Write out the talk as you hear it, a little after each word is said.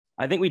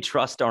I think we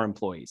trust our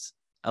employees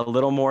a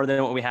little more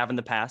than what we have in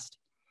the past.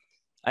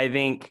 I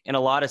think in a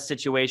lot of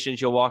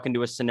situations, you'll walk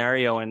into a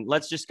scenario, and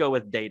let's just go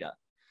with data.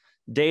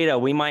 Data,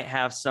 we might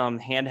have some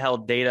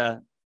handheld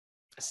data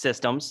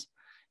systems,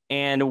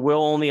 and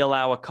we'll only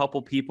allow a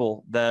couple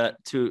people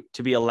to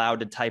be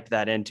allowed to type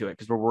that into it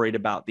because we're worried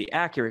about the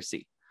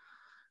accuracy.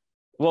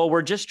 Well,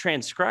 we're just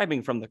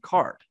transcribing from the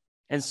card.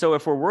 And so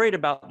if we're worried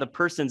about the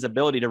person's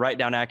ability to write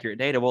down accurate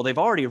data, well, they've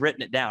already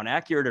written it down,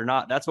 accurate or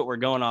not. That's what we're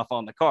going off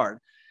on the card.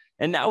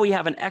 And now we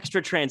have an extra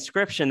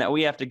transcription that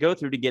we have to go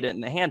through to get it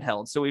in the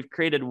handheld. So we've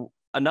created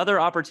another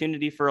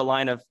opportunity for a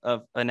line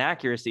of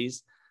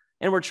inaccuracies,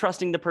 and we're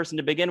trusting the person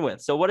to begin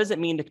with. So what does it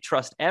mean to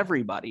trust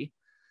everybody?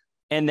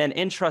 And then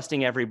in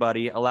trusting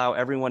everybody, allow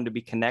everyone to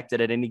be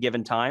connected at any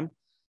given time,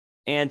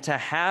 and to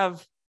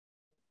have,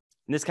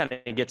 and this kind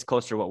of gets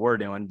closer to what we're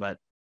doing, but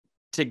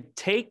to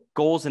take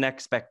goals and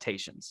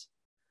expectations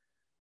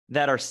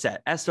that are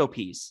set,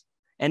 SOPs,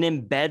 and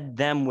embed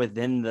them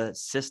within the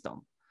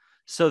system.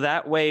 So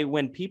that way,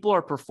 when people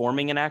are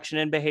performing an action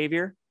and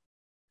behavior,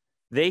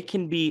 they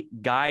can be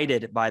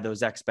guided by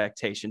those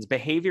expectations.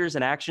 Behaviors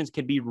and actions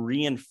can be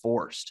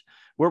reinforced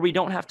where we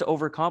don't have to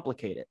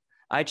overcomplicate it.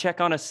 I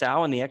check on a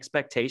sow and the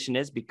expectation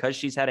is because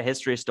she's had a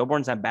history of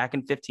stillborns, I'm back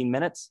in 15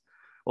 minutes.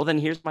 Well, then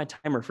here's my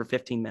timer for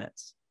 15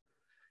 minutes.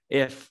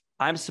 If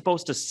I'm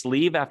supposed to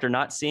sleeve after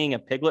not seeing a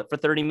piglet for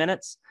 30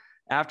 minutes,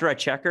 after I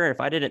check her,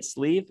 if I didn't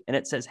sleeve and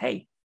it says,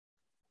 hey,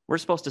 we're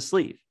supposed to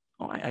sleeve,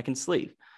 oh, I can sleeve.